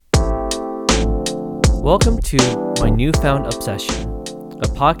Welcome to My Newfound Obsession, a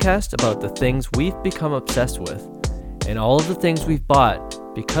podcast about the things we've become obsessed with and all of the things we've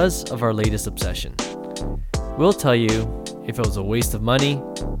bought because of our latest obsession. We'll tell you if it was a waste of money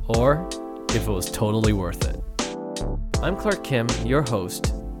or if it was totally worth it. I'm Clark Kim, your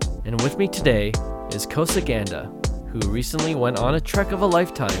host, and with me today is Kosa Ganda, who recently went on a trek of a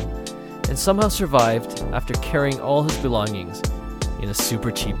lifetime and somehow survived after carrying all his belongings in a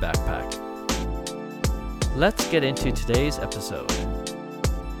super cheap backpack. Let's get into today's episode.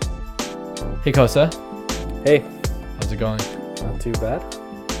 Hey Kosa. Hey. How's it going? Not too bad.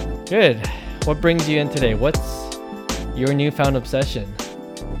 Good. What brings you in today? What's your newfound obsession?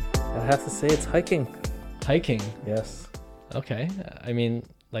 I have to say it's hiking. Hiking? Yes. Okay. I mean,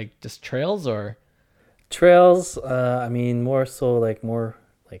 like just trails or? Trails, more so more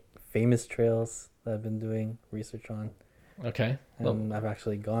famous trails that I've been doing research on. Okay. And I've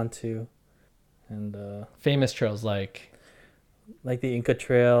actually gone to. And famous trails like the Inca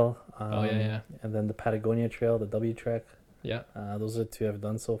Trail. And then the Patagonia Trail, the W Trek. Yeah. Those are the two I've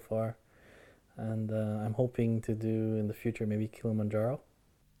done so far. And I'm hoping to do in the future maybe Kilimanjaro.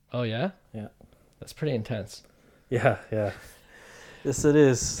 Oh yeah? Yeah. That's pretty intense. Yeah. Yes, it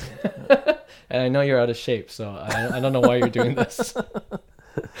is. And I know you're out of shape, so I don't know why you're doing this.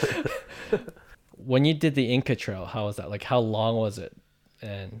 When you did the Inca Trail, how was that? Like, how long was it?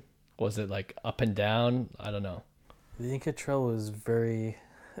 And was it like up and down? I don't know. The Inca Trail was very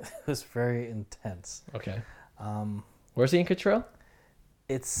intense. Okay. Where's the Inca Trail?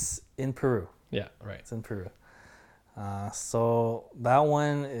 It's in Peru. Yeah, right. It's in Peru. So that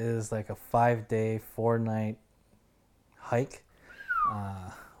one is like a 5-day, 4-night hike.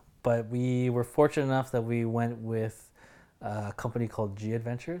 But we were fortunate enough that we went with a company called G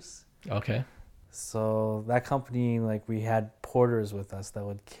Adventures. Okay. So that company, we had porters with us that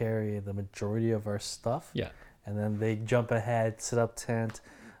would carry the majority of our stuff. Yeah. And then they jump ahead, set up tent,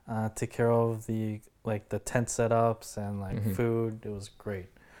 take care of the tent setups and food. It was great.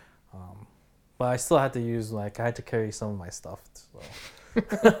 But I still had to use I had to carry some of my stuff. So.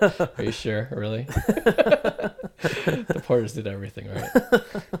 Are you sure? Really? The porters did everything, right?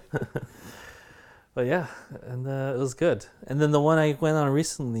 But yeah, and it was good. And then the one I went on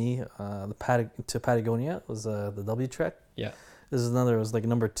recently, to Patagonia, was the W Trek. Yeah. This is another. It was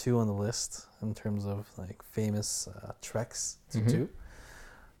number 2 on the list in terms of famous treks to do.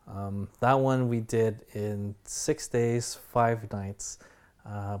 That one we did in 6 days, 5 nights.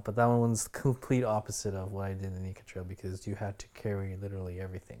 But that one was the complete opposite of what I did in Inca Trail because you had to carry literally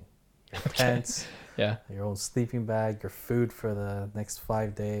everything. Your tents, yeah, your own sleeping bag, your food for the next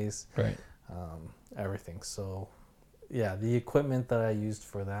 5 days. Right. Everything. So, yeah, the equipment that I used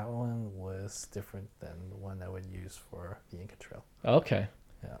for that one was different than the one I would use for the Inca Trail. Okay.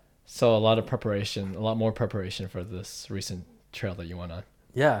 Yeah. So a lot more preparation for this recent trail that you went on.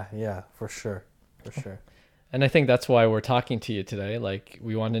 Yeah, for sure. And I think that's why we're talking to you today.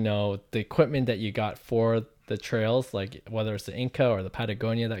 We want to know the equipment that you got for the trails, whether it's the Inca or the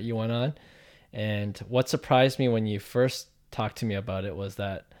Patagonia that you went on. And what surprised me when you first talked to me about it was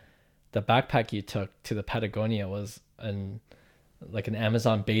that the backpack you took to the Patagonia was an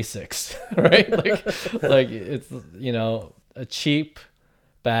Amazon Basics, right? It's, a cheap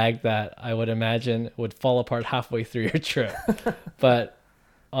bag that I would imagine would fall apart halfway through your trip. But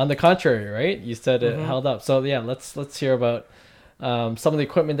on the contrary, right? You said it held up. So yeah, let's hear about some of the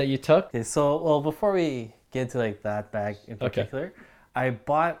equipment that you took. Okay, so before we get into that bag in particular, I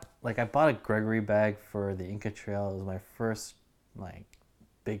bought a Gregory bag for the Inca Trail. It was my first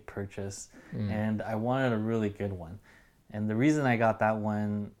big purchase, and I wanted a really good one. And the reason I got that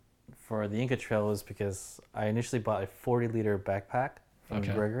one for the Inca Trail was because I initially bought a 40-liter backpack from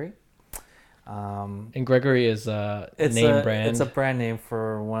Gregory. And Gregory is a brand? It's a brand name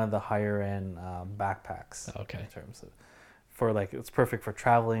for one of the higher end backpacks. Okay. In terms of, it's perfect for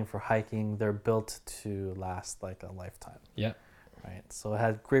traveling, for hiking. They're built to last a lifetime. Yeah. Right. So it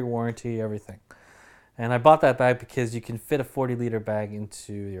has great warranty, everything. And I bought that bag because you can fit a 40-liter bag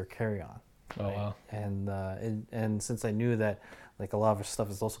into your carry-on. Oh, right? wow. And since I knew that a lot of our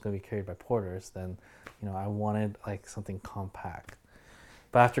stuff is also going to be carried by porters, then I wanted something compact.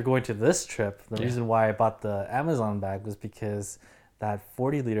 But after going to this trip, the reason why I bought the Amazon bag was because that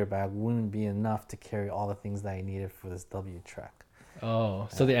 40-liter bag wouldn't be enough to carry all the things that I needed for this W Trek. Oh,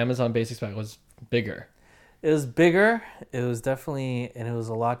 so the Amazon Basics bag was bigger. It was bigger. It was definitely, and it was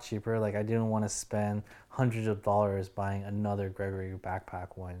a lot cheaper. I didn't want to spend hundreds of dollars buying another Gregory backpack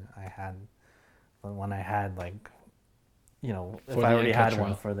when I had if I already had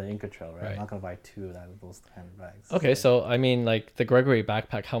one for the Inca Trail, right? I'm not gonna buy 2 of those kind of bags. Okay, so I mean, the Gregory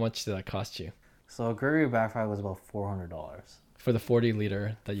backpack, how much did that cost you? So a Gregory backpack was about $400 for the 40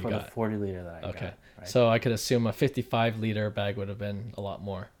 liter that you for got. the 40 liter that I Okay. got. Right? So I could assume a 55 liter bag would have been a lot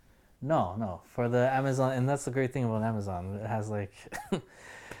more. No. For the Amazon, and that's the great thing about Amazon. It has like,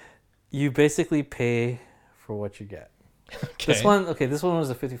 you basically pay for what you get. Okay. This one was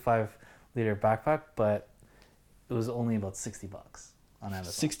a 55 liter backpack, but it was only about $60 on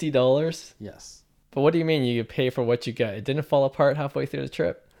Amazon. $60? Yes. But what do you mean you pay for what you get? It didn't fall apart halfway through the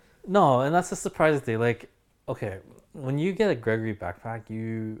trip? No, and that's the surprising thing. Like, okay, when you get a Gregory backpack,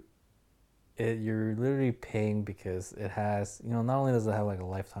 you're literally paying because it has, not only does it have like a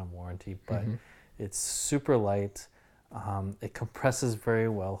lifetime warranty, but it's super light. It compresses very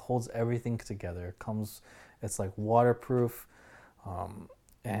well, holds everything together. It's like waterproof,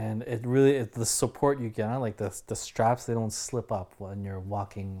 and the support you get, like the straps, they don't slip up when you're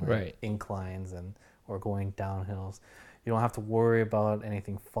walking Right. inclines or going downhills. You don't have to worry about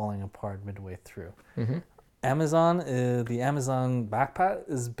anything falling apart midway through. Mm-hmm. The Amazon backpack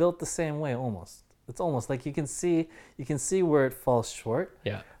is built the same way almost. It's almost like you can see where it falls short.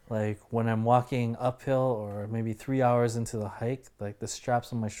 Yeah. Like when I'm walking uphill or maybe 3 hours into the hike, like the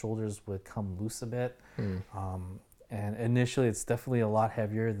straps on my shoulders would come loose a bit. And initially it's definitely a lot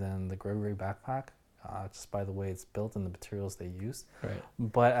heavier than the Gregory backpack, just by the way it's built and the materials they use. Right.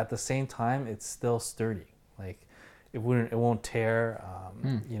 But at the same time, it's still sturdy. Like it won't tear.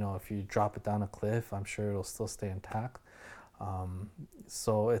 If you drop it down a cliff, I'm sure it'll still stay intact.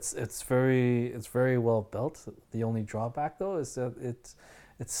 So it's very well built. The only drawback though is that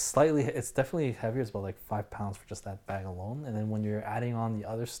it's definitely heavier. It's about like 5 pounds for just that bag alone. And then when you're adding on the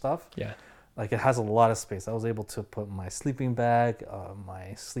other stuff, Yeah. like it has a lot of space. I was able to put my sleeping bag,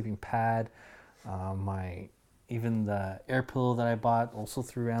 my sleeping pad, even the air pillow that I bought also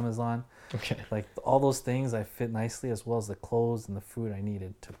through Amazon. Okay. Like all those things I fit nicely, as well as the clothes and the food I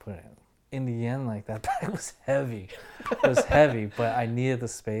needed to put in. In the end, like that bag was heavy. It was heavy, but I needed the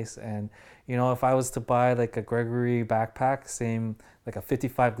space. And if I was to buy like a Gregory backpack, same like a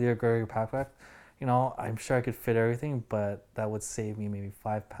 55-liter Gregory backpack, I'm sure I could fit everything, but that would save me maybe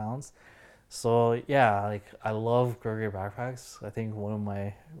 5 pounds. So yeah, like I love Gregory backpacks. I think one of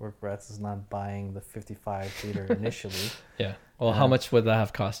my regrets is not buying the 55-liter initially. Yeah. Well, how much would that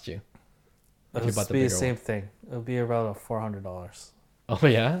have cost you? It would be the same thing. It would be around $400. Oh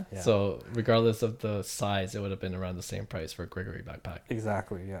yeah? Yeah. So regardless of the size, it would have been around the same price for a Gregory backpack.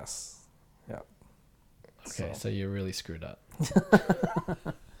 Exactly. Yes. Yeah. Okay, so you really screwed up.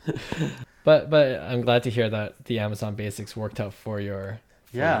 But I'm glad to hear that the Amazon Basics worked out for your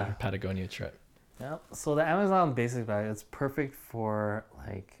Patagonia trip. Yeah. So the Amazon Basics bag, it's perfect for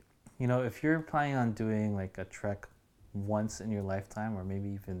like, if you're planning on doing like a trek once in your lifetime or maybe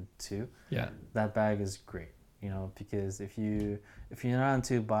even two. Yeah. That bag is great. Because if you're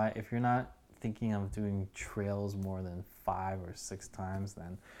not thinking of doing trails more than 5 or 6 times,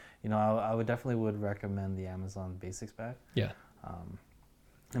 then I would definitely recommend the Amazon Basics bag. Yeah.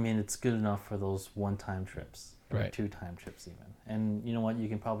 It's good enough for those one-time trips, or Right. 2-time trips even. And you know what? You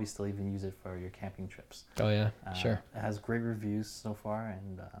can probably still even use it for your camping trips. Oh yeah, sure. It has great reviews so far,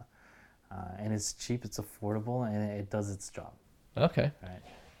 and it's cheap, it's affordable, and it does its job. Okay. Right.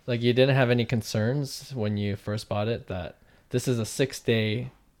 Like you didn't have any concerns when you first bought it that this is a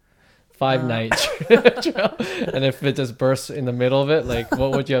 6-day, 5-night trail, and if it just bursts in the middle of it, like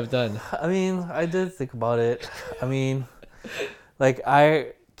what would you have done? I did think about it.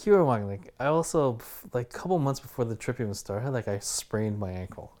 Keep in mind, like I also like a couple months before the trip even started, like I sprained my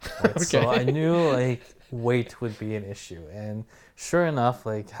ankle. Right? Okay. So I knew like weight would be an issue, and sure enough,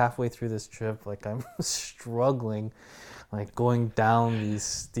 like halfway through this trip, like I'm struggling, like going down these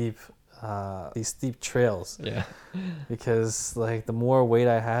steep trails. Yeah. Because like the more weight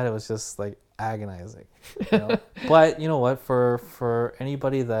I had, it was just like agonizing. But you know what? For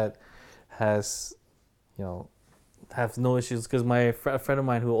anybody that has, have no issues, because a friend of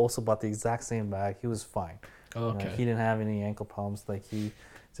mine who also bought the exact same bag, he was fine. Okay. He didn't have any ankle problems like he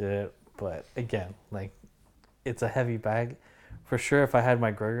did. But again, like it's a heavy bag. For sure, if I had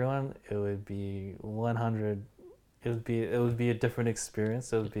my Gregory one, it would be 100. It would be a different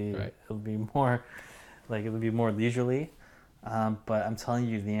experience. It would be Right. It would be more like it would be more leisurely. But I'm telling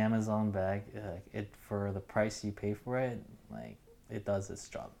you, the Amazon bag, it for the price you pay for it, like it does its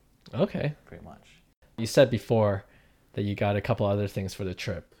job. Okay. Pretty much. You said before that you got a couple other things for the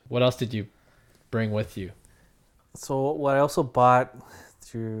trip. What else did you bring with you? So what I also bought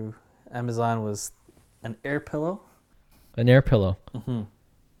through Amazon was an air pillow. An air pillow. Mm-hmm.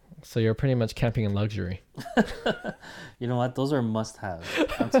 So you're pretty much camping in luxury. You know what? Those are must-haves.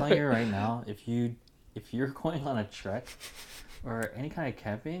 I'm telling you right now, if you're going on a trek or any kind of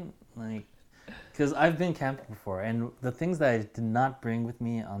camping, like Because I've been camping before, and the things that I did not bring with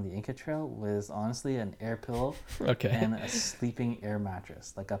me on the Inca Trail was honestly an air pillow Okay. and a sleeping air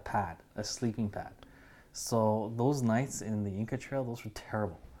mattress, like a pad, a sleeping pad. So those nights in the Inca Trail, those were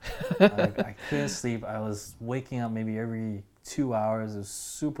terrible. Like, I couldn't sleep. I was waking up maybe every 2 hours. It was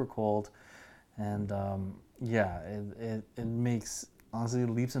super cold, and yeah, it makes honestly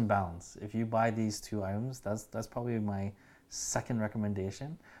leaps and bounds. If you buy these two items, that's probably my second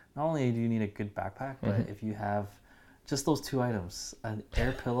recommendation. Not only do you need a good backpack, but if you have just those two items, an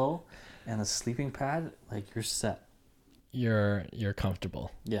air pillow and a sleeping pad, like you're set. You're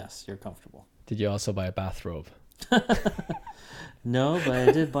comfortable. Yes, you're comfortable. Did you also buy a bathrobe? No, but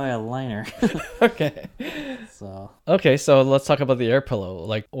I did buy a liner. Okay. So Okay, so let's talk about the air pillow.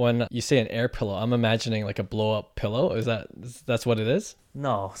 Like when you say an air pillow, I'm imagining like a blow up pillow. That's what it is?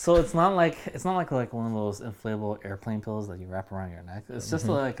 no, so it's not like one of those inflatable airplane pillows that you wrap around your neck. It's just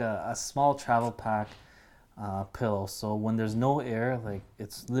like a small travel pack pillow. So when there's no air, like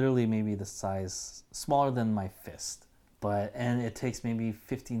it's literally maybe the size smaller than my fist, and it takes maybe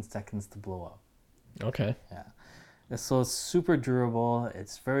 15 seconds to blow up. Okay. Yeah. So it's super durable.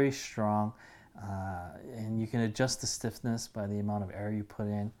 It's very strong, and you can adjust the stiffness by the amount of air you put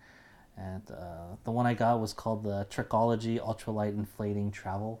in. And the one I got was called the Trekology Ultralight Inflating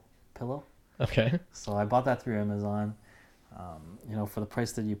Travel Pillow. Okay. So I bought that through Amazon. For the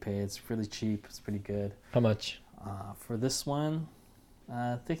price that you pay, it's really cheap. It's pretty good. How much? For this one,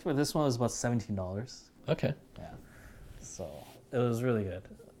 I think for this one it was about $17. Okay. Yeah. So it was really good.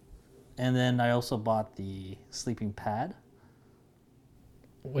 And then I also bought the sleeping pad.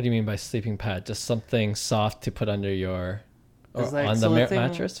 What do you mean by sleeping pad? Just something soft to put under your or It's like- on so the the thing-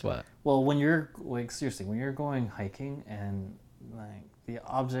 mattress? What? Well, when you're like seriously, when you're going hiking and like the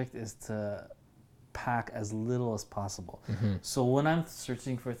object is to pack as little as possible. So when I'm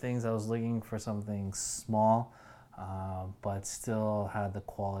searching for things, I was looking for something small, but still had the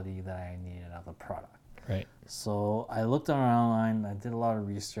quality that I needed of the product. Right. So I looked online, I did a lot of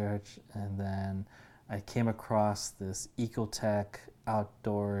research, and then I came across this Ecotech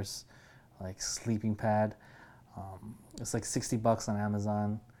Outdoors like sleeping pad. It's like $60 on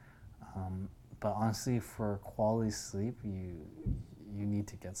Amazon. But honestly, for quality sleep, you need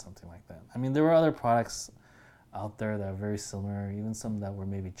to get something like that. I mean, there were other products out there that are very similar, even some that were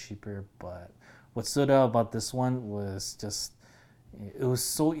maybe cheaper. But what stood out about this one was just it was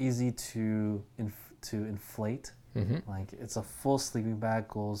so easy to inflate. Like it's a full sleeping bag.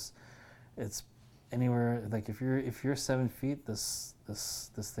 It's anywhere. Like if you're 7 feet, this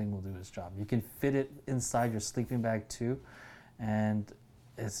thing will do its job. You can fit it inside your sleeping bag too, and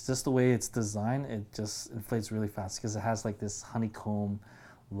it's just the way it's designed. It just inflates really fast because it has like this honeycomb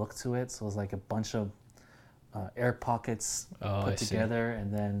look to it. So it's like a bunch of air pockets put together,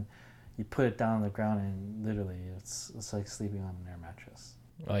 and then you put it down on the ground, and literally it's like sleeping on an air mattress.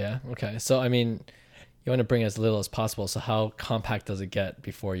 Oh yeah. Okay. So I mean, you want to bring as little as possible. So how compact does it get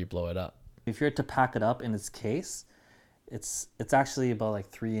before you blow it up? If you're to pack it up in its case, it's actually about like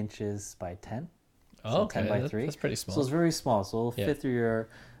 3 inches by 10. Oh, okay. 10 by 3. That's pretty small. So it's very small. So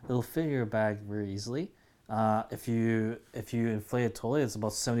it'll fit your bag very easily. If you inflate it totally, it's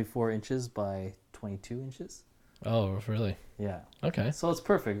about 74 inches by 22 inches. Oh, really? Yeah. Okay. So it's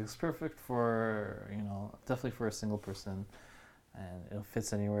perfect. It's perfect for, definitely for a single person, and it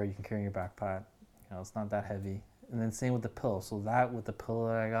fits anywhere. You can carry in your backpack. It's not that heavy. And then same with the pillow. So with the pillow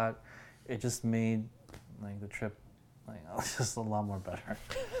that I got, it just made like the trip just a lot more better.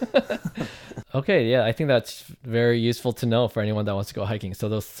 Okay, yeah, I think that's very useful to know for anyone that wants to go hiking. So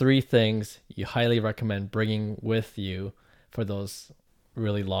those 3 things you highly recommend bringing with you for those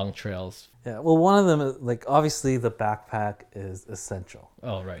really long trails. Yeah, well, one of them is like obviously the backpack is essential.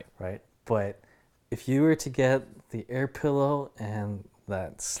 Oh, right. Right, but if you were to get the air pillow and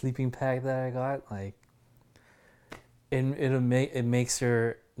that sleeping pad that I got, like it makes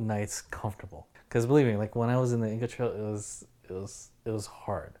your nights comfortable. Because believe me, like when I was in the Inca Trail, it was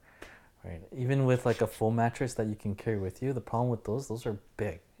hard. Right. Even with like a full mattress that you can carry with you, the problem with those are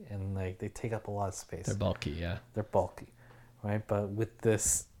big and like they take up a lot of space. They're bulky, yeah. They're bulky, right? But with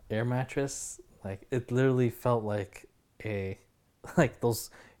this air mattress, like it literally felt like those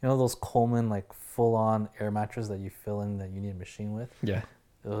those Coleman like full on air mattress that you fill in that you need a machine with. Yeah.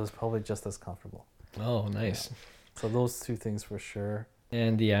 It was probably just as comfortable. Oh, nice. Yeah. So those 2 things for sure.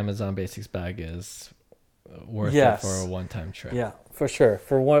 And the Amazon Basics bag is worth it for a one-time trip. Yeah, for sure. If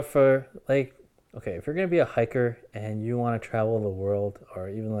you're gonna be a hiker and you want to travel the world or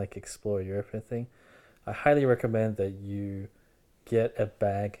even like explore Europe and thing, I highly recommend that you get a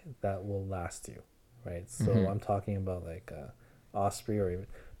bag that will last you, right? So I'm talking about like Osprey or even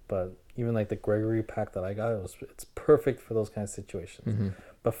but even like the Gregory pack that I got, it's perfect for those kind of situations.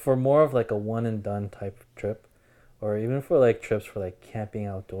 But for more of like a one and done type trip, or even for like trips for like camping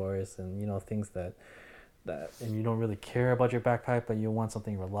outdoors and things that and you don't really care about your backpack but you want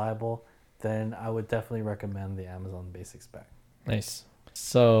something reliable, then I would definitely recommend the Amazon Basics bag. Nice.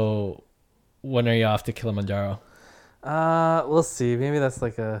 So when are you off to Kilimanjaro? We'll see. Maybe that's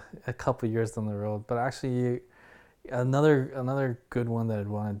like a couple years down the road. But actually, another good one that I'd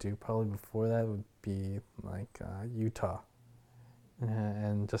want to do probably before that would be like Utah,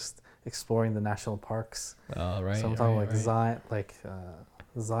 and just exploring the national parks. Oh, right. So I'm talking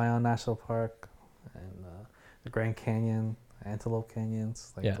Zion National Park and the Grand Canyon, Antelope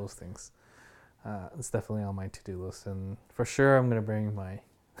Canyons, those things. It's definitely on my to-do list, and for sure I'm gonna bring my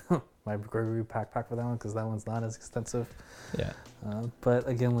my Gregory backpack for that one because that one's not as extensive. Yeah. But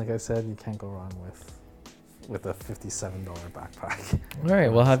again, like I said, you can't go wrong with a $57 backpack. All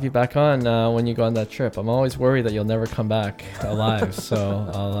right, we'll have you back on when you go on that trip. I'm always worried that you'll never come back alive, so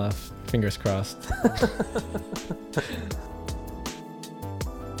I'll fingers crossed.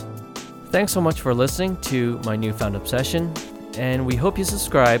 Thanks so much for listening to my newfound obsession, and we hope you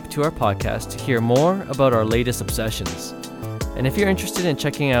subscribe to our podcast to hear more about our latest obsessions. And if you're interested in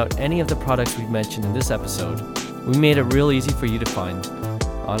checking out any of the products we've mentioned in this episode, we made it real easy for you to find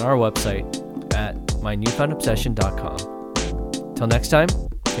on our website at mynewfoundobsession.com. Till next time,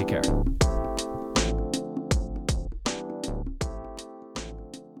 take care.